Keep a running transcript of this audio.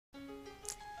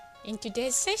In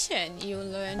today's session, you'll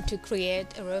learn to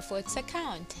create a Refworks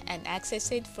account and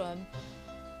access it from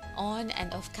on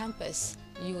and off campus.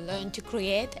 You'll learn to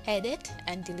create, edit,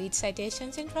 and delete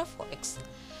citations in Refworks.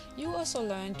 You also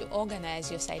learn to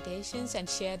organize your citations and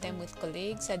share them with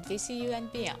colleagues at VCU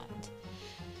and beyond.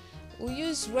 We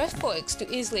use Refworks to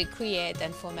easily create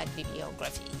and format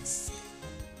bibliographies.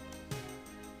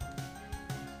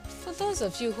 For those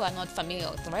of you who are not familiar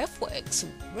with Refworks,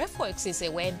 Refworks is a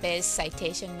web-based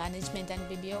citation management and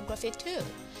bibliography tool.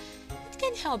 It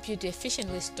can help you to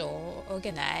efficiently store,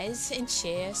 organize, and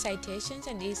share citations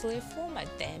and easily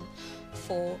format them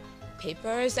for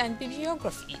papers and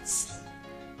bibliographies.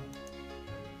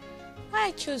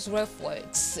 Why choose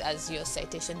Refworks as your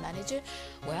citation manager?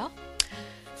 Well,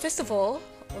 first of all,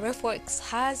 Refworks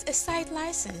has a site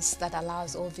license that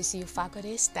allows all VCU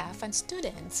faculty, staff, and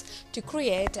students to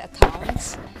create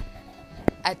accounts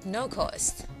at no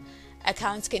cost.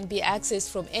 Accounts can be accessed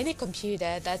from any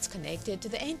computer that's connected to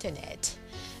the internet,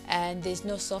 and there's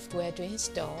no software to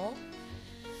install.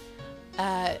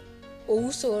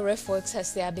 Also, Refworks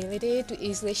has the ability to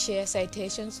easily share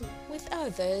citations with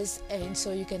others, and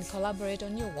so you can collaborate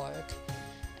on your work,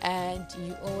 and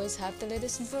you always have the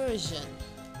latest version.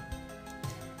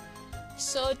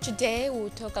 So today we'll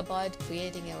talk about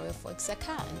creating a Refworks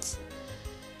account.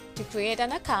 To create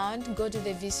an account, go to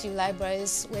the VCU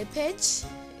Library's webpage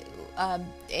and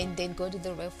then go to the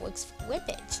Refworks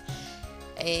webpage.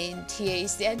 And here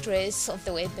is the address of the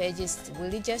webpage. It's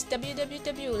really just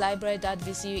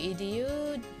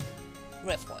www.library.vcu.edu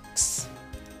Refworks.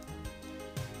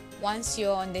 Once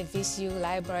you're on the VCU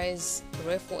Library's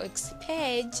Refworks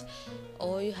page,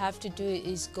 all you have to do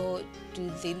is go to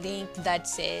the link that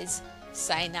says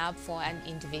sign up for an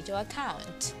individual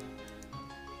account.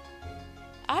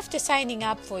 After signing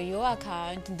up for your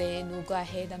account, then we'll go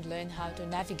ahead and learn how to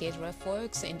navigate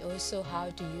Refworks and also how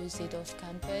to use it off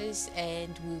campus,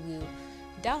 and we will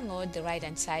download the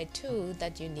right-hand side tool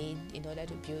that you need in order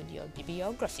to build your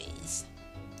bibliographies.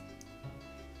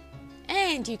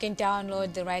 And you can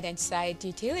download the right-hand side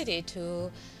utility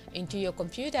tool into your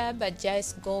computer by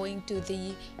just going to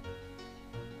the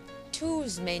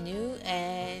Tools menu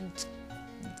and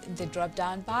the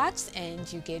drop-down box,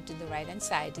 and you get to the right-hand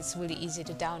side. It's really easy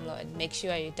to download. Make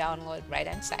sure you download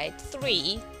right-hand side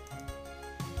 3.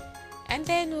 And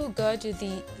then we'll go to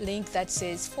the link that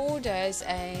says folders,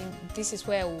 and this is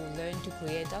where we'll learn to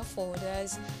create our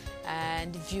folders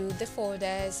and view the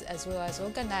folders as well as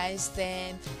organize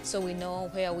them, so we know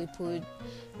where we put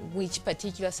which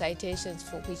particular citations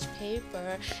for which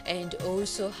paper, and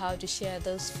also how to share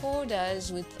those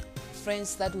folders with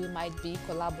friends that we might be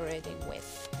collaborating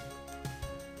with.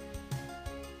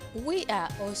 We are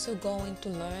also going to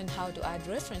learn how to add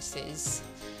references.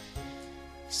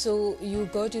 So you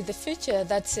go to the feature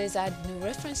that says add new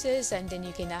references, and then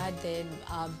you can add them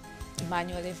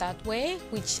manually that way,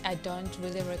 which I don't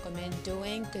really recommend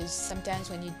doing, because sometimes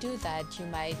when you do that you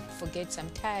might forget some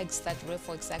tags that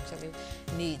Refworks actually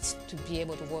needs to be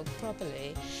able to work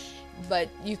properly. But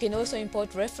you can also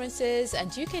import references,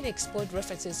 and you can export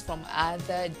references from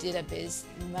other database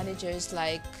managers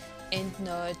like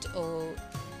EndNote or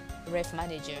Ref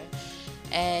Manager.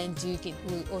 And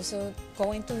we're also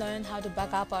going to learn how to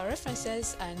back up our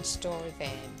references and store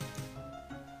them.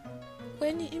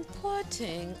 When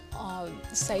importing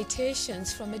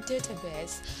citations from a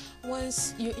database,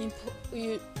 once you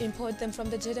import them from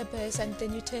the database and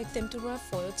then you take them to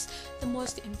Refworks, the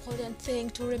most important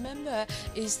thing to remember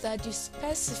is that you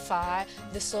specify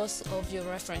the source of your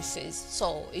references.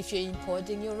 So if you're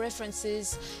importing your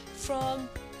references from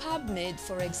PubMed,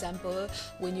 for example,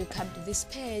 when you come to this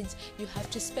page, you have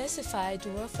to specify to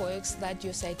Refworks that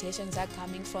your citations are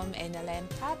coming from NLM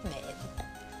PubMed.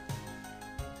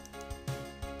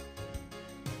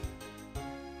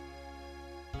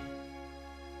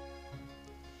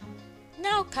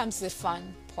 Now comes the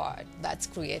fun part, that's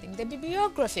creating the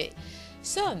bibliography.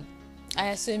 So I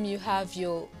assume you have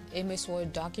your MS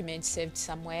Word document saved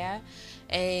somewhere,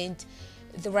 and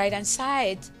the right hand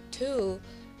side too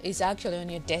is actually on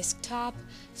your desktop.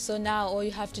 So now all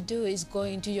you have to do is go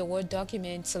into your Word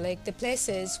document, select the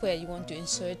places where you want to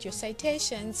insert your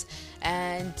citations,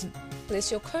 and place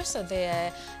your cursor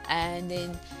there, and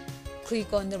then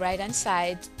click on the right hand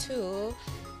side too,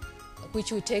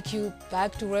 which will take you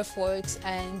back to Refworks,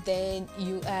 and then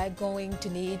you are going to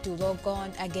need to log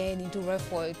on again into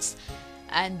Refworks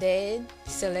and then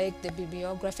select the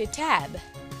bibliography tab.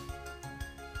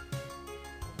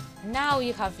 Now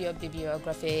you have your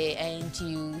bibliography, and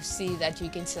you see that you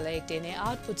can select any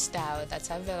output style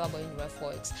that's available in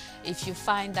Refworks. If you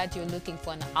find that you're looking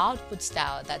for an output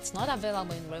style that's not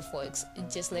available in Refworks,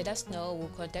 just let us know. We'll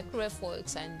contact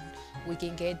Refworks and we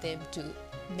can get them to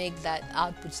make that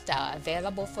output style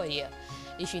available for you.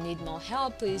 If you need more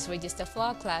help, please register for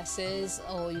our classes,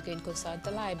 or you can consult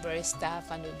the library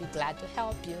staff and we'll be glad to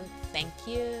help you. Thank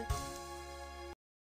you.